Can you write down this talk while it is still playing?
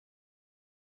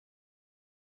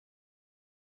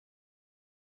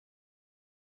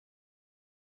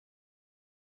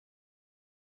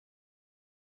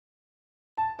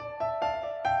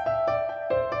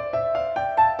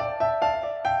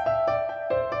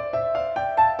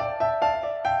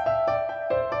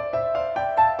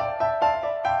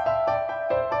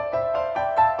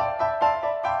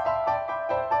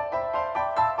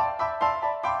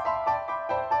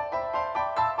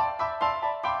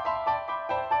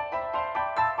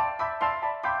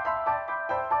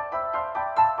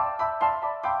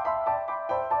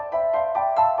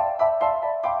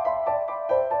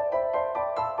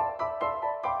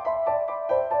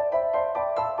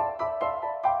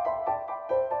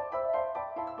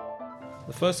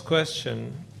The first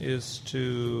question is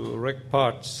to Rick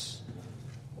Potts.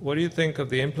 What do you think of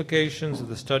the implications of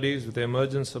the studies with the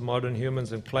emergence of modern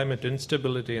humans and climate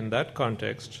instability in that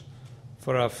context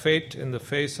for our fate in the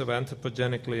face of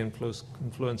anthropogenically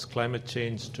influenced climate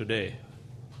change today?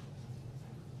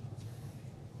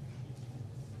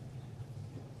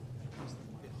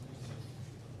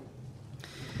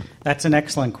 That's an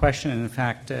excellent question. And in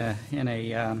fact, in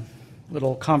a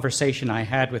little conversation I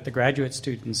had with the graduate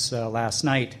students last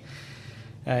night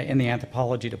in the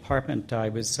anthropology department, I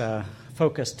was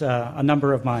focused a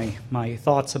number of my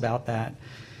thoughts about that.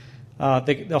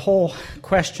 The whole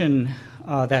question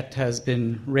that has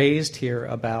been raised here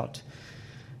about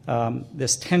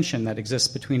this tension that exists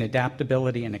between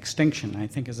adaptability and extinction, I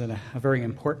think is a very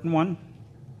important one.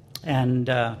 And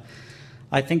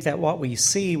I think that what we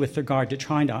see with regard to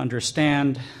trying to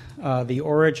understand the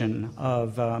origin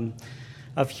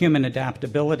of human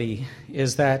adaptability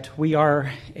is that we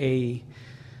are a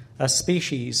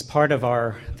species. Part of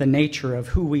the nature of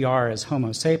who we are as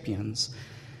Homo sapiens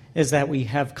is that we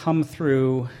have come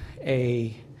through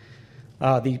these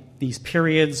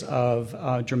periods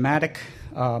of dramatic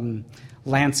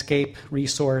landscape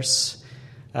resource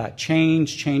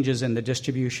changes in the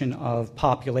distribution of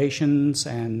populations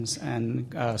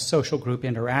and social group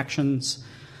interactions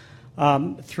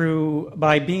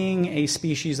by being a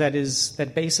species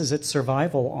that bases its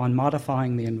survival on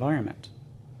modifying the environment.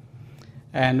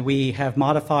 And we have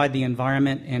modified the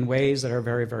environment in ways that are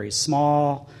very, very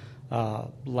small: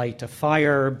 light a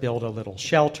fire, build a little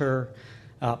shelter,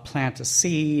 plant a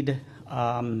seed,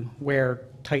 wear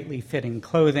tightly fitting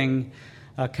clothing,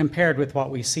 compared with what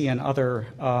we see in other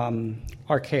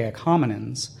archaic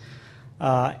hominins.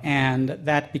 And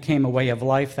that became a way of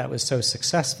life that was so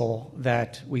successful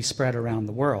that we spread around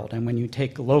the world. And when you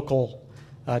take local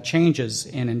changes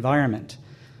in environment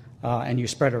and you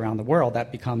spread around the world,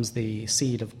 that becomes the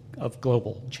seed of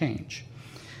global change.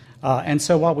 And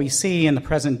so what we see in the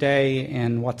present day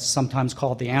in what's sometimes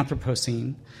called the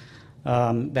Anthropocene,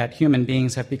 that human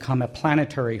beings have become a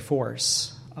planetary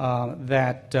force,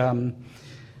 that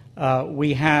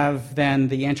we have then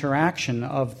the interaction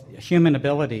of human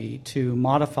ability to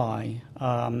modify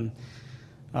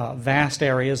vast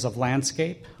areas of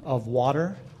landscape, of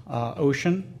water,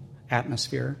 ocean,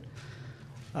 atmosphere,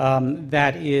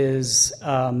 that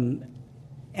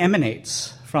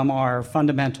emanates from our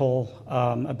fundamental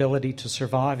ability to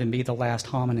survive and be the last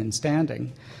hominin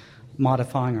standing,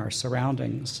 modifying our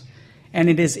surroundings. And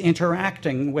it is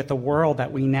interacting with a world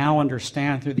that we now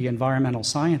understand through the environmental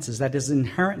sciences that is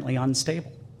inherently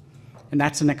unstable. And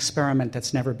that's an experiment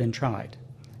that's never been tried,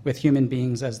 with human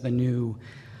beings as the new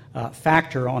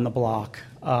factor on the block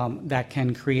that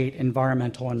can create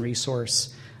environmental and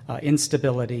resource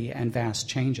instability and vast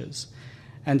changes.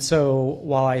 And so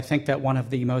while I think that one of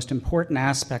the most important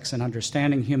aspects in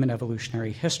understanding human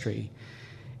evolutionary history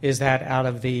is that out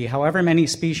of the however many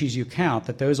species you count,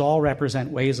 that those all represent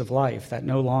ways of life that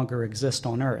no longer exist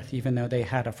on Earth, even though they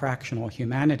had a fractional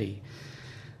humanity,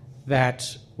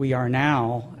 that we are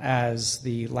now, as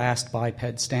the last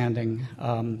biped standing,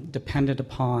 dependent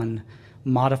upon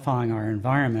modifying our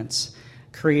environments,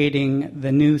 creating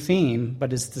the new theme,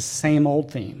 but it's the same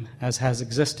old theme as has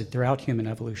existed throughout human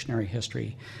evolutionary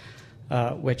history,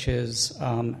 which is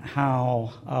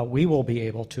how we will be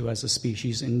able to, as a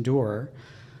species, endure,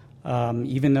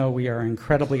 even though we are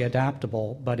incredibly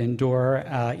adaptable, but endure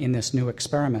in this new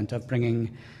experiment of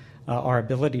bringing our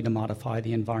ability to modify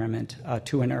the environment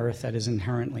to an Earth that is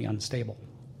inherently unstable.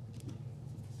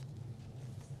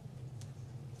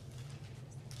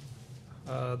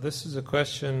 This is a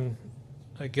question,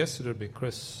 I guess it would be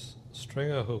Chris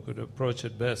Stringer who could approach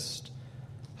it best.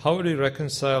 How would you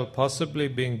reconcile possibly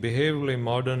being behaviorally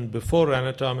modern before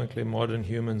anatomically modern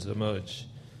humans emerge?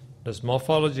 Does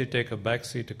morphology take a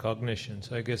backseat to cognition?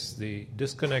 So I guess the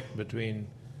disconnect between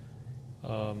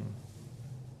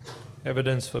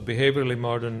evidence for behaviorally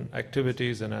modern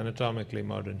activities and anatomically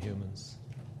modern humans.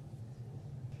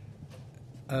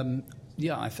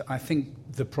 I think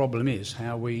the problem is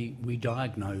how we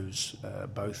diagnose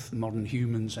both modern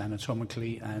humans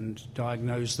anatomically and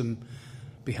diagnose them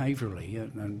behaviorally.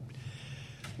 And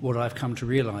what I've come to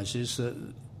realize is that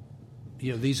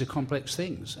these are complex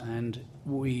things, and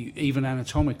we, even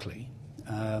anatomically,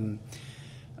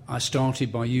 I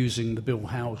started by using the Bill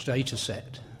Howells data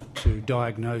set to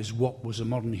diagnose what was a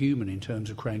modern human in terms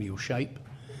of cranial shape.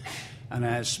 And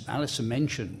as Alison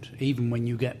mentioned, even when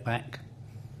you get back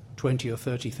 20 or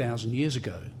 30,000 years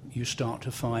ago, you start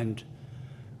to find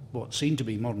what seem to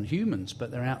be modern humans,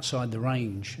 but they're outside the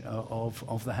range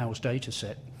of the Howells data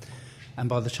set. And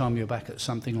by the time you're back at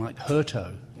something like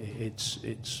Hurto,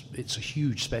 it's a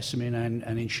huge specimen,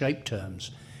 and in shape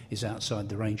terms is outside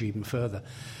the range even further.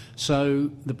 So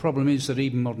the problem is that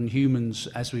even modern humans,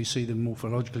 as we see them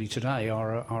morphologically today,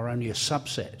 are only a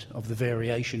subset of the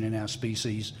variation in our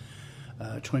species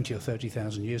 20 or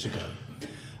 30,000 years ago.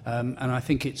 And I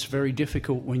think it's very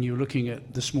difficult when you're looking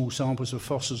at the small samples of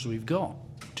fossils we've got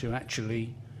to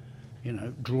actually,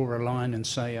 draw a line and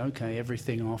say, okay,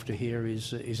 everything after here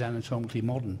is anatomically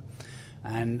modern,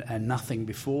 and nothing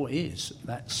before is.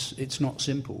 It's not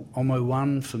simple. Homo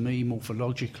 1, for me,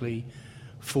 morphologically,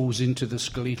 falls into the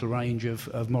skeletal range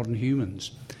of modern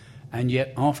humans. And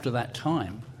yet, after that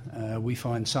time, we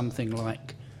find something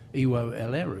like Iwo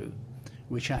Eleru,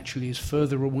 which actually is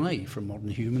further away from modern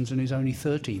humans and is only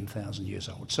 13,000 years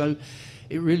old. So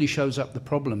it really shows up the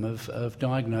problem of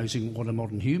diagnosing what a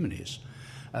modern human is.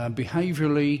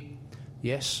 Behaviourally,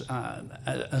 yes,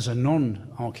 as a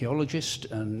non-archaeologist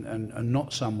and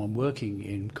not someone working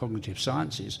in cognitive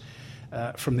sciences,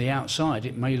 from the outside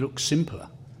it may look simpler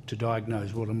to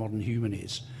diagnose what a modern human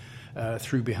is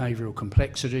through behavioural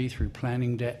complexity, through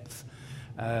planning depth,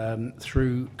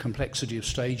 through complexity of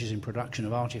stages in production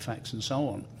of artefacts and so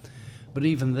on. But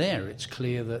even there, it's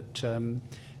clear that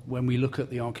when we look at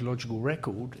the archaeological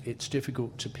record, it's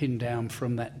difficult to pin down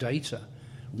from that data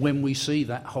when we see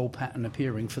that whole pattern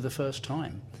appearing for the first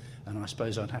time. And I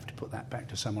suppose I'd have to put that back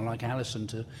to someone like Alison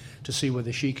to see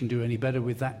whether she can do any better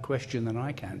with that question than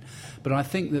I can. But I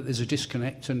think that there's a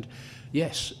disconnect, and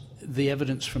yes, the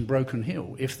evidence from Broken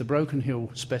Hill, if the Broken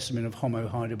Hill specimen of Homo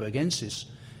heidelbergensis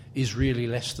is really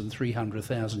less than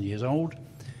 300,000 years old,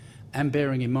 and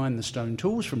bearing in mind the stone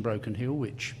tools from Broken Hill,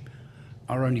 which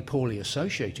are only poorly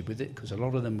associated with it, because a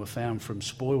lot of them were found from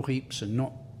spoil heaps and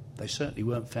they certainly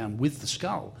weren't found with the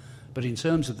skull. But in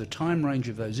terms of the time range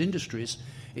of those industries,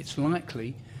 it's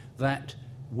likely that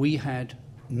we had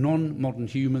non-modern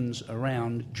humans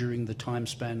around during the time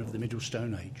span of the Middle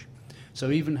Stone Age. So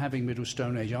even having Middle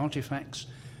Stone Age artefacts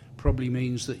probably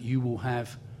means that you will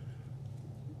have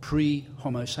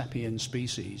pre-Homo sapiens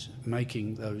species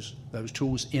making those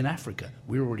tools in Africa.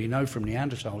 We already know from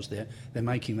Neanderthals they're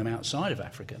making them outside of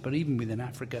Africa, but even within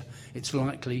Africa, it's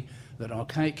likely that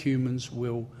archaic humans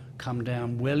will come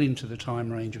down well into the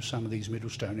time range of some of these Middle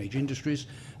Stone Age industries,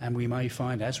 and we may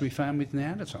find, as we found with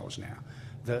Neanderthals now,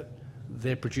 that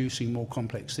they're producing more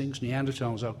complex things.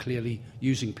 Neanderthals are clearly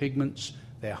using pigments,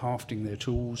 they're hafting their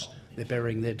tools, they're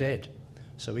burying their dead.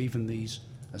 So even these,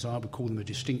 as I would call them, a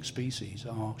distinct species,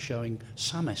 are showing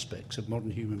some aspects of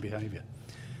modern human behaviour.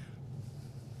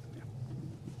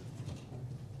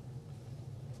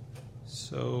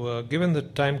 So given the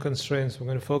time constraints, we're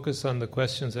going to focus on the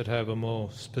questions that have a more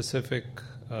specific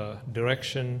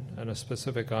direction and a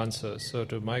specific answer. So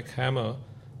to Mike Hammer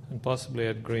and possibly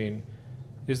Ed Green,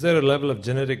 is there a level of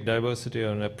genetic diversity or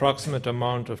an approximate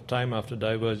amount of time after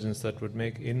divergence that would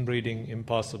make inbreeding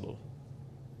impossible?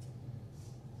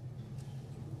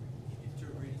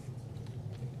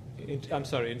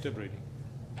 Interbreeding.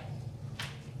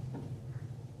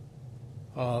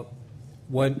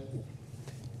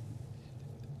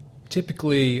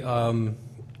 Typically,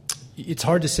 it's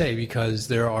hard to say because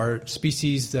there are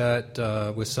species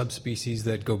that, with subspecies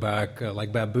that go back,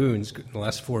 like baboons, in the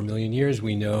last 4 million years,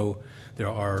 we know there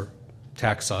are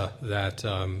taxa that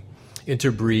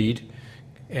interbreed,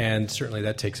 and certainly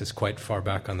that takes us quite far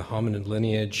back on the hominid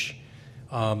lineage.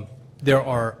 There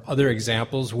are other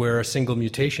examples where a single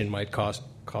mutation might cause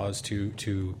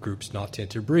two groups not to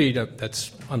interbreed.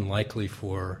 That's unlikely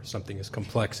for something as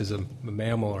complex as a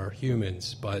mammal or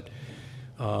humans, but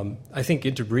I think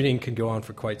interbreeding can go on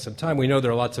for quite some time. We know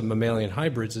there are lots of mammalian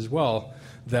hybrids as well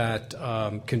that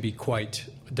can be quite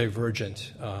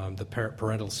divergent. The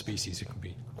parental species can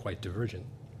be quite divergent.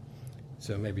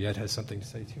 So maybe Ed has something to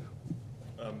say too.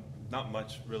 Not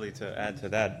much really to add to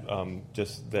that,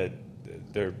 just that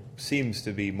there seems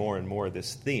to be more and more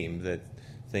this theme that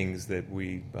things that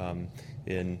we,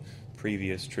 in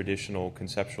previous traditional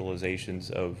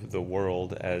conceptualizations of the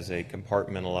world as a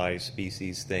compartmentalized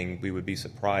species thing, we would be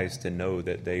surprised to know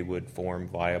that they would form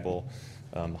viable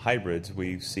hybrids.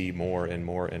 We see more and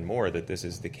more and more that this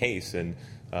is the case, and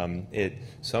it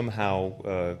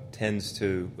somehow tends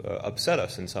to upset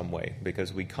us in some way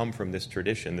because we come from this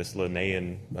tradition. This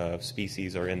Linnaean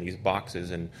species are in these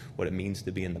boxes, and what it means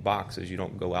to be in the box is you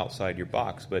don't go outside your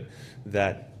box. But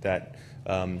that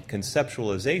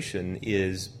conceptualization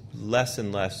is less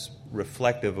and less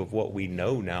reflective of what we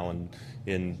know now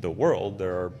in the world,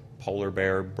 there are polar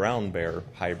bear, brown bear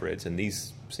hybrids, and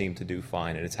these seem to do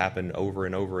fine. And it's happened over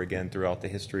and over again throughout the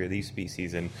history of these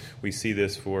species. And we see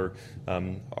this for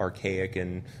archaic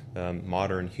and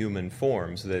modern human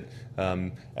forms that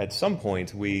at some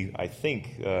point we, I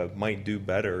think, might do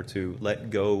better to let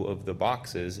go of the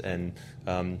boxes and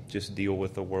just deal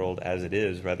with the world as it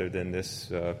is, rather than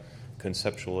this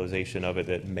conceptualization of it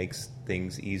that makes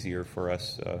things easier for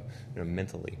us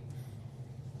mentally.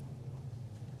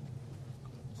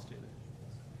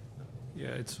 Yeah,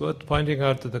 it's worth pointing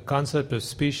out that the concept of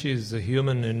species is a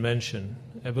human invention.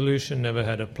 Evolution never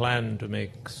had a plan to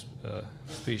make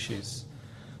species.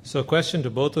 So, question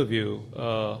to both of you,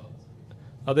 are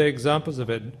there examples of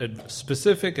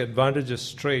specific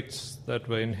advantageous traits that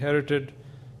were inherited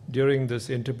during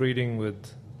this interbreeding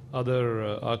with other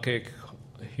archaic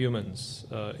humans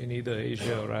in either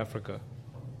Asia or Africa?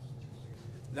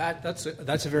 That's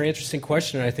a very interesting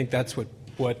question, and I think that's what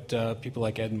people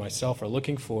like Ed and myself are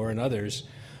looking for, and others.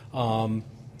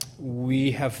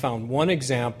 We have found one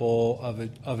example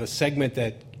of a segment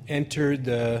that entered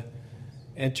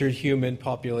human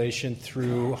population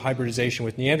through hybridization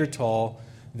with Neanderthal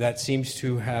that seems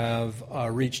to have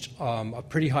reached a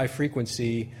pretty high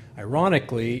frequency,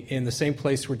 ironically, in the same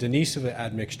place where Denisova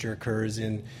admixture occurs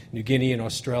in New Guinea and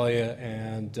Australia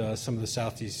and some of the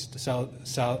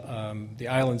the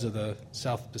islands of the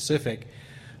South Pacific.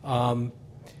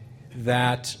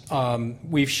 That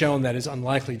we've shown that is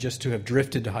unlikely just to have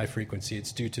drifted to high frequency.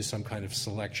 It's due to some kind of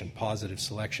selection, positive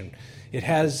selection.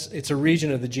 It's a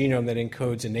region of the genome that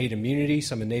encodes innate immunity,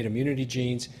 some innate immunity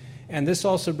genes, and this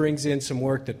also brings in some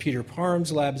work that Peter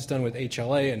Parham's lab has done with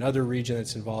HLA, another region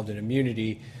that's involved in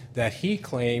immunity, that he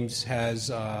claims has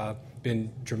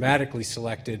been dramatically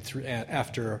selected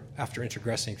after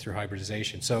introgressing through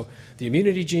hybridization. So the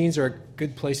immunity genes are a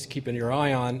good place to keep your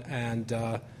eye on,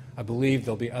 and I believe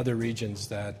there'll be other regions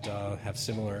that have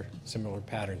similar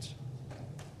patterns.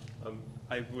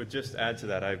 I would just add to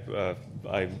that.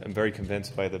 I am very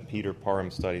convinced by the Peter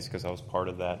Parham studies because I was part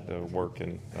of that work,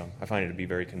 and I find it to be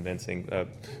very convincing.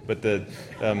 But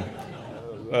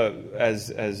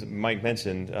as Mike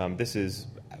mentioned, this is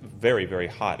very, very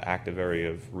hot, active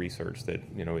area of research that,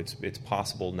 it's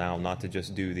possible now not to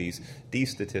just do these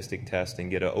statistic tests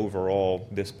and get an overall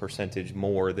this percentage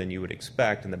more than you would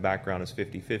expect and the background is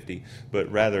 50-50, but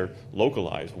rather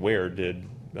localize where did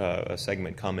a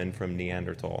segment come in from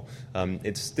Neanderthal.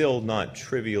 It's still not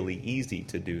trivially easy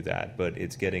to do that, but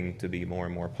it's getting to be more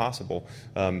and more possible.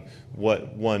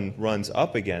 What one runs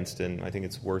up against, and I think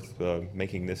it's worth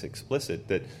making this explicit,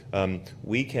 that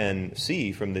we can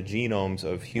see from the genomes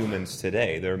of humans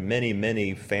today, there are many,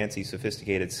 many fancy,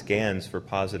 sophisticated scans for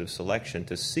positive selection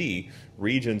to see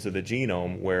regions of the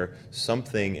genome where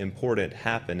something important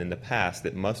happened in the past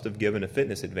that must have given a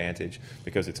fitness advantage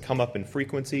because it's come up in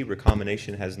frequency.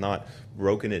 Recombination has not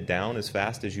broken it down as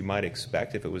fast as you might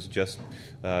expect if it was just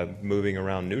moving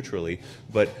around neutrally.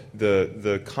 But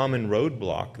the common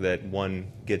roadblock that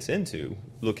one gets into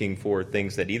looking for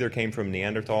things that either came from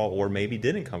Neanderthal or maybe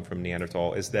didn't come from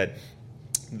Neanderthal is that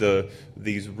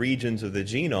these regions of the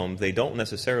genome, they don't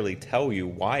necessarily tell you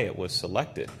why it was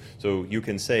selected. So you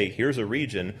can say, here's a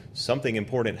region, something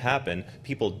important happened,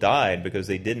 people died because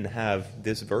they didn't have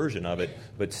this version of it,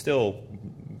 but still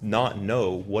not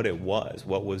know what it was,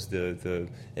 what was the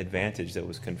advantage that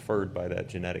was conferred by that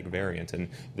genetic variant. And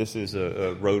this is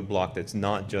a roadblock that's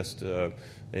not just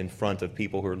in front of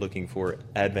people who are looking for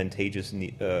advantageous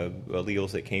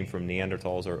alleles that came from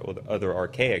Neanderthals or other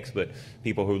archaics, but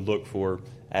people who look for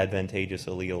advantageous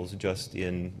alleles just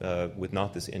in with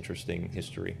not this interesting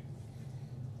history.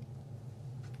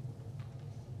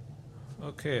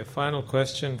 Okay, a final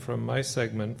question from my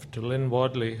segment to Lynn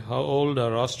Wadley. How old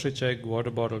are ostrich egg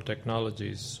water bottle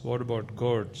technologies? What about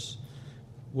gourds?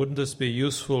 Wouldn't this be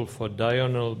useful for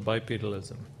diurnal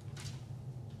bipedalism?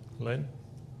 Lynn?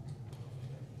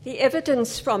 The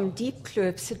evidence from Deep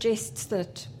Kloof suggests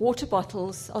that water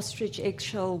bottles, ostrich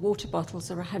eggshell water bottles,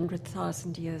 are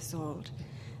 100,000 years old.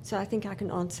 So I think I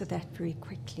can answer that very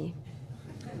quickly.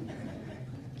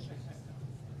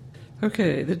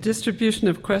 Okay, the distribution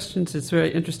of questions is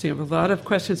very interesting. I have a lot of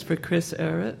questions for Chris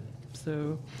Arrett.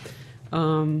 So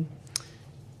I'm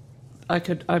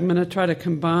going to try to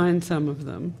combine some of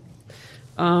them.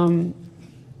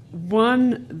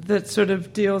 One that sort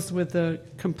of deals with the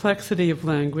complexity of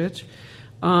language.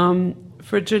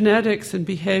 For genetics and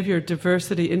behavior,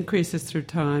 diversity increases through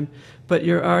time, but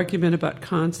your argument about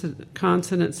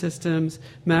consonant systems,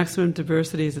 maximum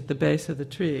diversity is at the base of the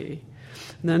tree.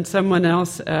 And then someone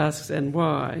else asks, and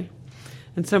why?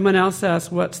 And someone else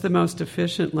asks, what's the most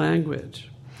efficient language?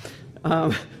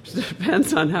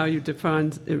 Depends on how you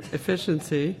define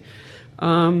efficiency.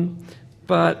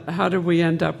 But how do we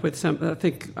end up with I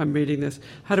think I'm reading this.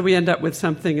 How do we end up with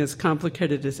something as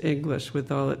complicated as English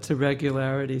with all its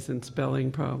irregularities and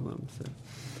spelling problems? So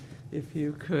if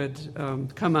you could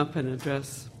come up and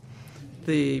address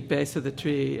the base of the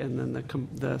tree and then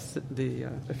the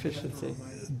efficiency.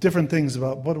 Different things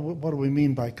about what do we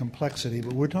mean by complexity,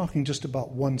 but we're talking just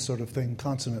about one sort of thing,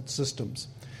 consonant systems.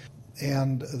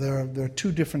 And there are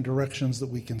two different directions that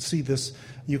we can see this.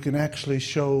 You can actually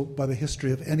show by the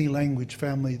history of any language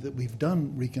family that we've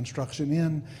done reconstruction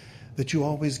in that you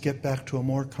always get back to a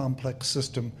more complex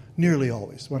system, nearly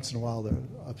always. Once in a while there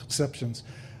are exceptions.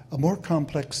 A more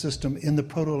complex system in the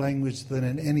proto-language than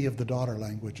in any of the daughter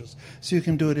languages. So you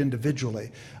can do it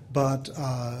individually. But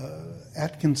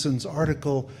Atkinson's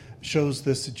article shows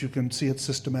this, that you can see it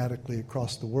systematically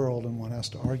across the world, and one has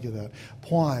to argue that.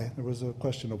 Why? There was a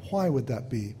question of why would that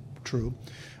be true?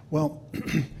 Well,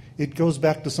 it goes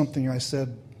back to something I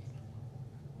said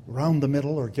around the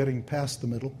middle or getting past the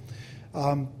middle.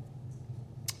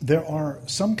 There are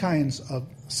some kinds of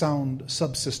sound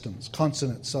subsystems,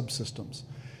 consonant subsystems,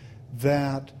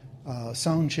 that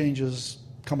sound changes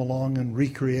come along and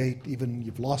recreate. Even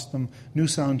you've lost them, new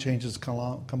sound changes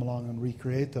come along and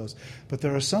recreate those. But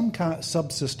there are some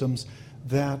subsystems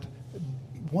that,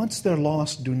 once they're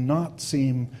lost, do not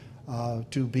seem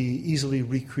to be easily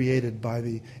recreated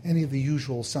by any of the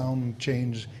usual sound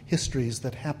change histories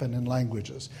that happen in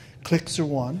languages. Clicks are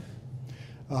one.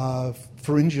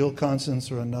 Pharyngeal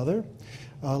consonants are another.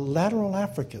 Lateral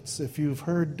affricates, if you've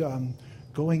heard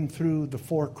going through the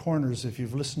four corners, if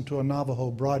you've listened to a Navajo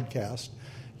broadcast,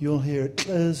 you'll hear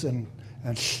tliz and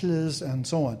shliz and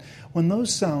so on. When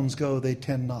those sounds go, they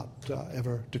tend not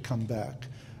ever to come back.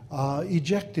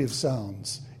 Ejective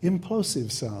sounds,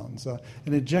 implosive sounds. An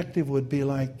ejective would be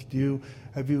like,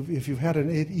 if you've had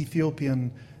an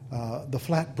Ethiopian, the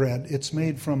flatbread, it's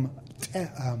made from,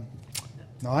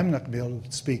 now I'm not going to be able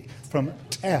to speak, from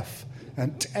tef,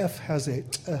 and tef has a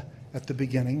t at the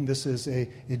beginning. This is a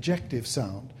ejective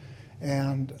sound.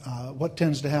 And what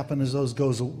tends to happen is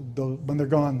when they're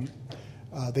gone,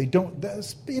 they don't.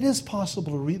 It is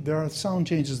possible to there are sound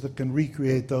changes that can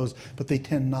recreate those, but they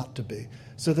tend not to be.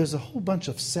 So there's a whole bunch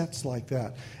of sets like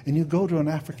that. And you go to an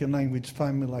African language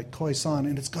family like Khoisan,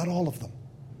 and it's got all of them.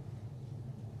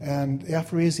 And the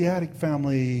Afroasiatic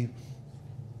family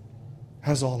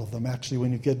has all of them, actually,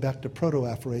 when you get back to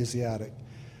Proto-Afroasiatic.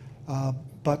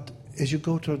 But as you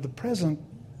go to the present,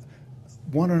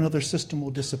 one or another system will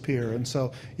disappear. And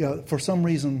so, for some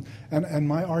reason, and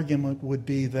my argument would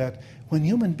be that when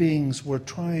human beings were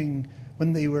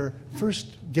when they were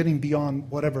first getting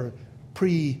beyond whatever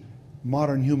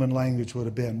pre-modern human language would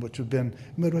have been, which would have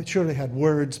been, sure they had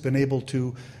words, been able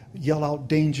to yell out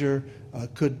danger,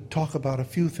 could talk about a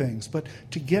few things, but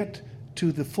to get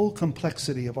to the full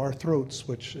complexity of our throats,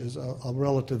 which is a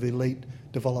relatively late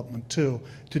development too,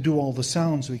 to do all the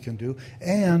sounds we can do,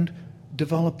 and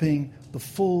developing the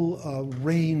full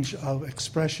range of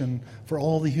expression for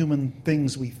all the human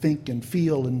things we think and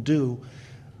feel and do.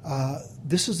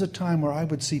 This is a time where I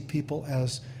would see people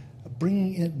as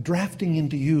drafting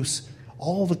into use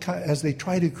as they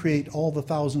try to create all the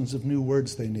thousands of new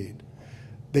words they need.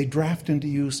 They draft into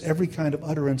use every kind of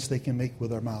utterance they can make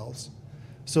with their mouths.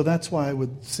 So that's why I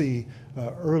would see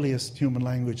earliest human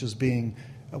language as being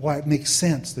why it makes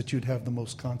sense that you'd have the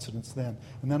most consonants then.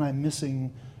 And then I'm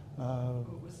missing. It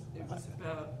was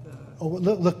about the...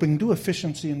 Look, we can do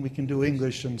efficiency and we can do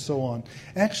English and so on.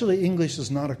 Actually, English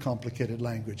is not a complicated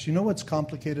language. You know what's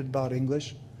complicated about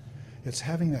English? It's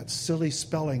having that silly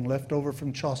spelling left over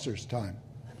from Chaucer's time.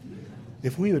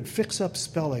 If we would fix up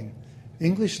spelling,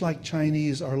 English, like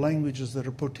Chinese, are languages that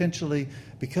are potentially,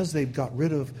 because they've got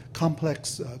rid of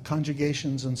complex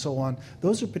conjugations and so on,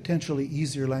 those are potentially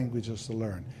easier languages to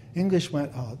learn. English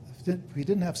went, if we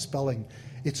didn't have spelling,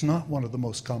 it's not one of the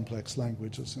most complex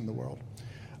languages in the world.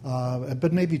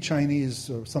 But maybe Chinese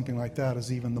or something like that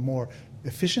is even the more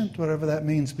efficient, whatever that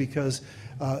means, because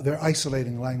they're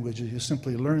isolating languages. You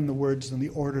simply learn the words in the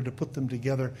order to put them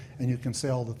together, and you can say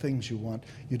all the things you want.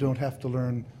 You don't have to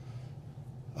learn,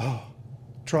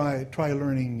 try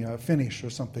learning Finnish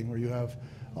or something, where you have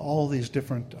all these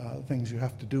different things you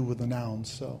have to do with the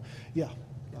nouns. So,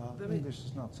 English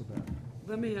is not so bad.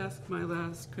 Let me ask my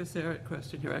last Chris Eric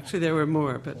question here. Actually, there were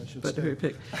more, but who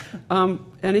picked?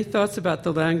 Any thoughts about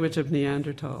the language of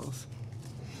Neanderthals?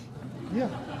 Yeah.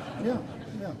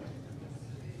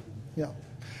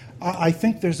 I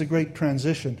think there's a great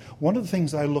transition. One of the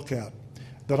things I've looked at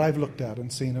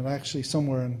and seen, and actually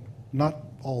somewhere in not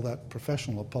all that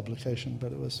professional publication,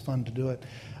 but it was fun to do it.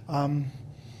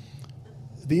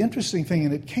 the interesting thing,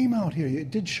 and it came out here,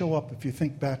 it did show up if you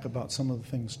think back about some of the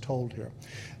things told here.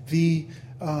 The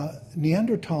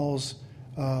Neanderthals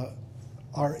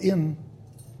are in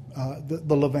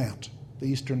the Levant, the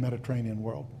Eastern Mediterranean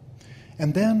world.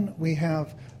 And then we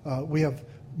have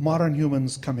modern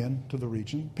humans come into the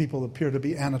region. People appear to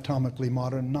be anatomically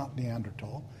modern, not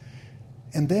Neanderthal.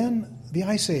 And then the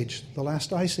Ice Age, the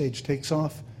last Ice Age takes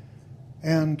off,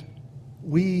 and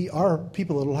our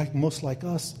people that are most like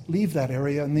us leave that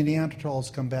area, and the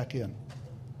Neanderthals come back in.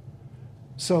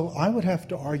 So I would have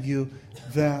to argue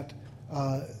that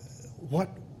what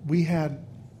we had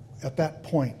at that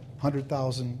point,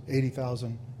 100,000,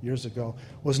 80,000 years ago,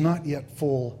 was not yet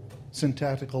full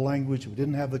syntactical language. We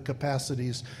didn't have the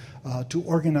capacities to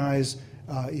organize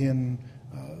in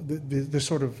the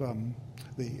sort of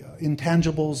the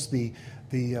intangibles,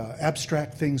 the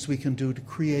abstract things we can do to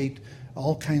create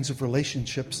all kinds of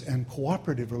relationships and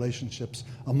cooperative relationships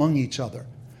among each other.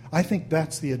 I think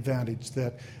that's the advantage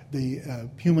that the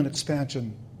human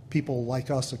expansion people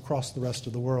like us across the rest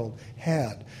of the world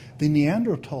had. The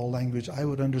Neanderthal language I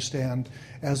would understand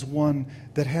as one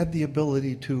that had the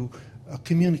ability to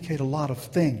communicate a lot of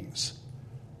things,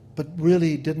 but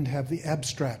really didn't have the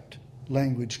abstract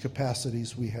language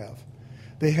capacities we have.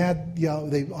 They had,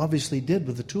 they obviously did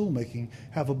with the tool making,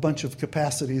 have a bunch of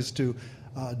capacities to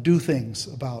do things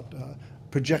about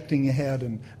projecting ahead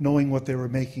and knowing what they were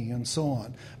making and so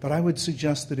on. But I would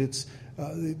suggest that it's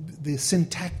the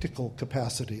syntactical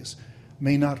capacities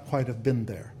may not quite have been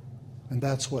there. And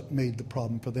that's what made the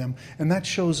problem for them. And that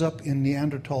shows up in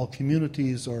Neanderthal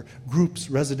communities or groups,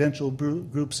 residential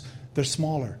groups. They're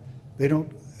smaller. They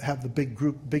don't have the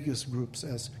biggest groups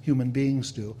as human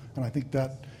beings do. And I think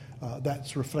that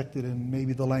that's reflected in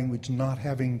maybe the language not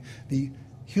having the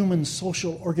human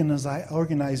social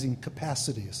organizing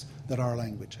capacities that our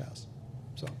language has.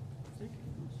 So.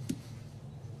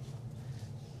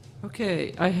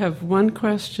 Okay, I have one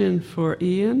question for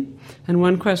Ian and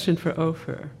one question for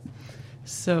Ofer.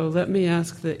 So let me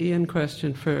ask the Ian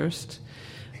question first.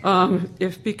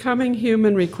 If becoming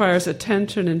human requires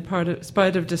attention in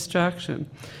spite of distraction,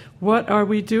 what are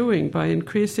we doing by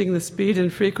increasing the speed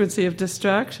and frequency of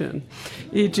distraction,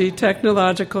 e.g.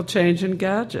 technological change in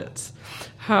gadgets?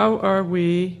 How are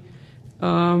we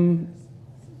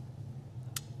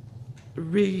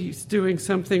doing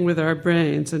something with our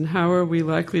brains, and how are we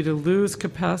likely to lose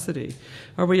capacity?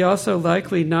 Are we also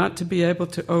likely not to be able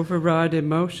to override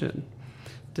emotion,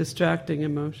 distracting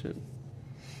emotion?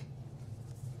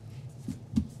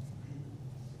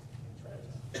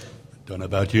 Don't know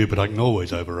about you, but I can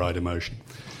always override emotion.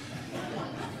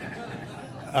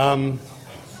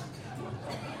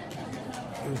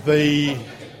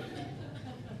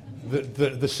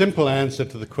 The simple answer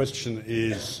to the question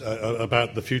is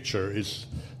about the future is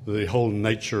the whole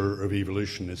nature of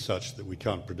evolution is such that we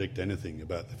can't predict anything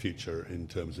about the future in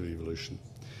terms of evolution.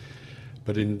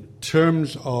 But in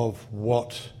terms of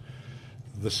what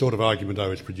the sort of argument I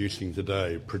was producing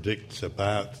today predicts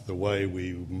about the way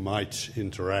we might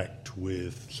interact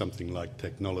with something like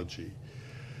technology,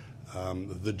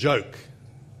 the joke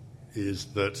is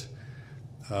that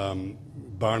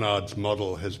Barnard's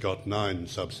model has got 9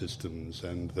 subsystems,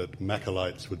 and that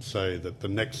Macaulites would say that the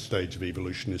next stage of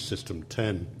evolution is system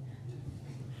 10,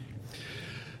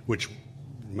 which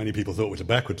many people thought was a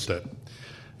backward step.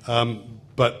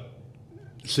 But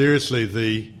seriously,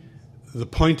 the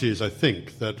point is, I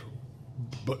think, that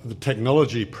the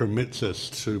technology permits us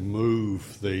to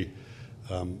move the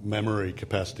memory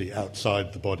capacity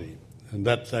outside the body. And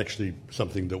that's actually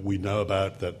something that we know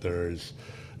about, that there is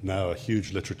now a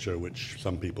huge literature which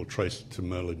some people trace to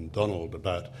Merlin Donald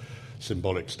about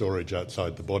symbolic storage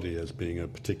outside the body as being a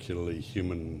particularly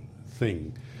human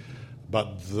thing.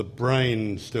 But the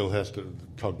brain still has to,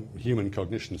 human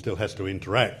cognition still has to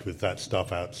interact with that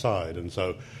stuff outside, and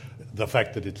so the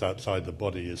fact that it's outside the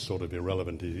body is sort of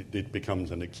irrelevant. It becomes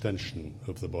an extension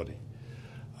of the body.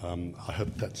 I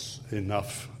hope that's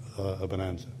enough of an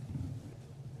answer.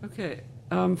 Okay.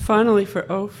 Finally,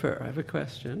 for Ofer, I have a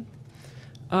question.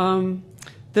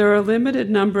 There are a limited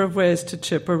number of ways to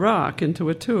chip a rock into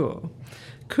a tool.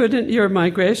 Couldn't your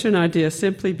migration idea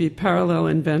simply be parallel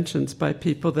inventions by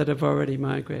people that have already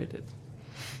migrated?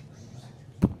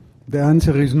 The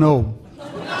answer is no.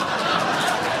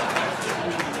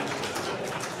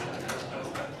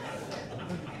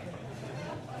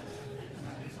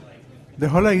 The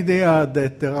whole idea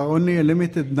that there are only a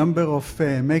limited number of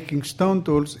making stone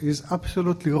tools is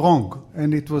absolutely wrong,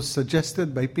 and it was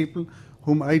suggested by people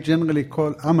whom I generally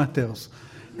call amateurs.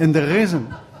 And the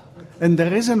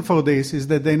reason for this is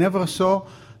that they never saw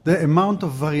the amount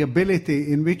of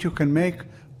variability in which you can make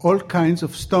all kinds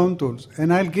of stone tools.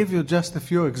 And I'll give you just a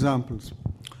few examples.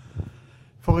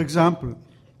 For example,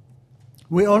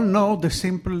 we all know the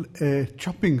simple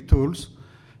chopping tools,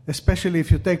 especially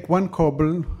if you take one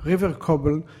cobble, river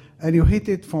cobble, and you hit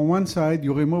it from one side,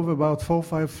 you remove about 4 or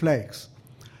 5 flakes.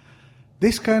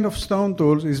 This kind of stone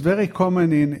tools is very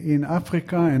common in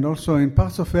Africa and also in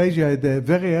parts of Asia at the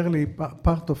very early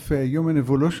part of human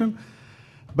evolution,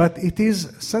 but it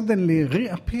is suddenly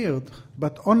reappeared,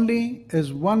 but only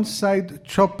as one-side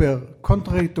chopper,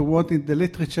 contrary to what in the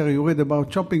literature you read about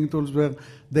chopping tools where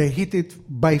they hit it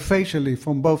bifacially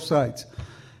from both sides.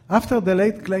 After the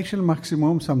late glacial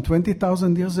maximum, some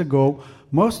 20,000 years ago,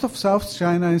 most of South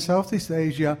China and Southeast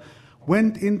Asia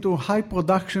went into high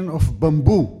production of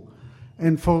bamboo.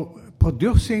 And for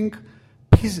producing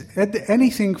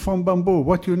anything from bamboo,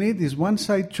 what you need is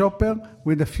one-side chopper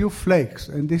with a few flakes.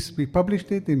 And this, we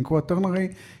published it in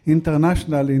Quaternary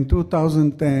International in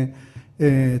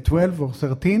 2012 or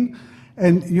 13.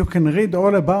 And you can read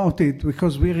all about it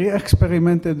because we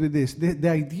re-experimented with this. The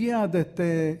idea that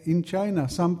in China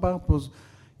some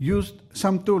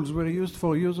tools were used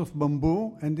for use of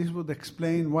bamboo, and this would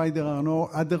explain why there are no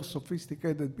other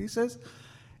sophisticated pieces,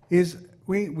 is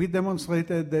we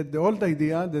demonstrated that the old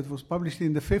idea that was published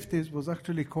in the 50s was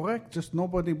actually correct, just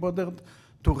nobody bothered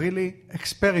to really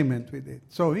experiment with it.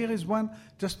 So here is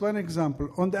just one example.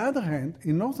 On the other hand,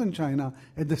 in northern China,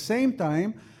 at the same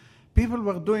time, people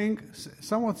were doing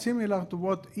somewhat similar to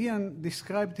what Ian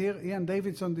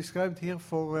Davidson described here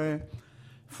for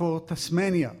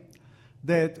Tasmania,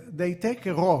 that they take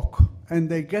a rock and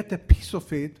they get a piece of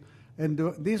it,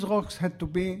 and these rocks had to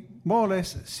be more or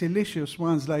less siliceous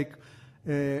ones like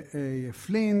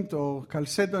flint or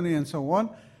chalcedony and so on.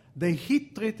 They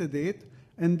heat-treated it,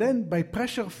 and then by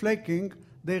pressure flaking,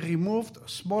 they removed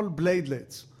small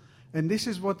bladelets. And this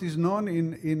is what is known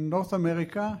in North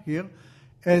America here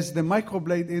as the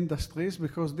microblade industries,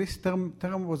 because this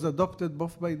term was adopted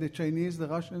both by the Chinese, the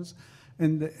Russians,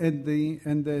 and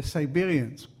the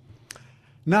Siberians.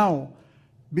 Now,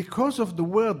 because of the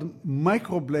word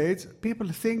microblades, people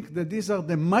think that these are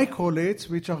the microliths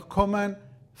which are common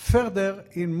further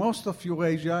in most of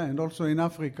Eurasia and also in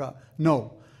Africa.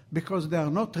 No, because they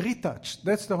are not retouched.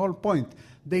 That's the whole point.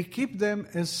 They keep them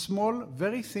as small,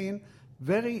 very thin,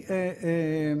 very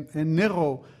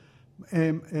narrow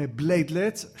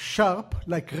bladelets, sharp,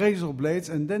 like razor blades,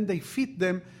 and then they fit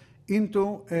them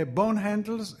into bone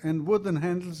handles and wooden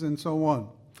handles and so on.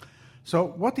 So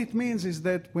what it means is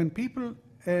that when people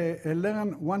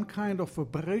learn one kind of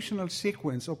operational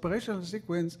sequence,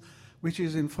 which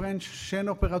is in French, chaîne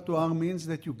opératoire, means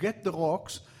that you get the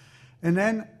rocks, and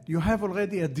then you have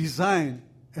already a design,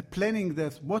 a planning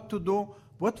that what to do,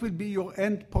 what will be your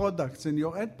end products, and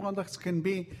your end products can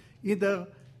be either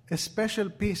a special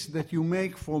piece that you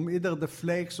make from either the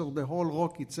flakes or the whole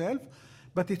rock itself,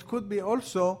 but it could be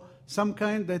also some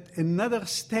kind that another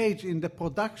stage in the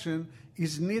production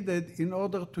is needed in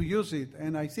order to use it.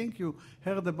 And I think you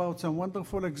heard about some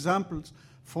wonderful examples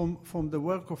from the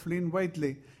work of Lynn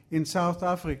Waitley in South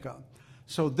Africa.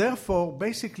 So therefore,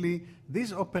 basically,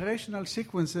 these operational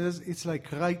sequences, it's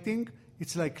like writing,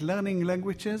 it's like learning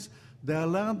languages. They are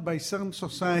learned by some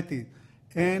society.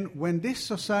 And when this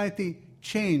society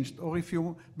changed, or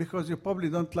because you probably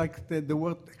don't like the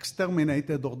word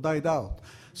exterminated or died out.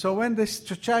 So when this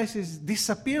society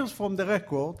disappears from the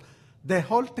record, the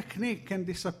whole technique can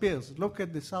disappear. Look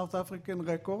at the South African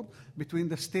record between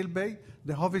the Still Bay,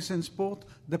 the Hovisensport,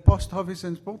 the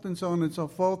post-Hovisensport, and so on and so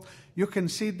forth. You can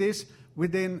see this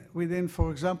within, for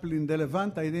example, in the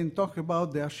Levant. I didn't talk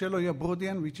about the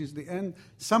Achelo-Yabrudian, which is the end,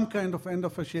 some kind of end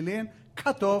of Achillean,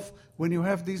 cut off when you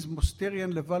have these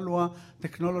Mousterian Levallois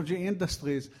technology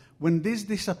industries. When these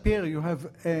disappear, you have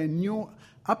a new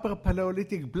upper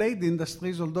Paleolithic blade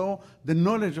industries, although the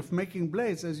knowledge of making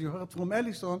blades, as you heard from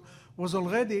Ellison, was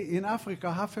already in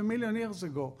Africa 500,000 years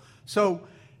ago. So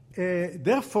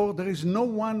therefore, there is no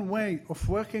one way of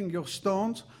working your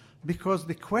stones, because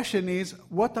the question is,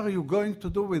 what are you going to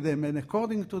do with them? And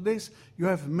according to this, you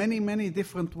have many, many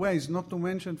different ways, not to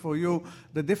mention for you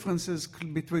the differences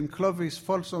between Clovis,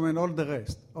 Folsom, and all the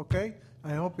rest. Okay?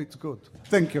 I hope it's good.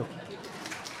 Thank you.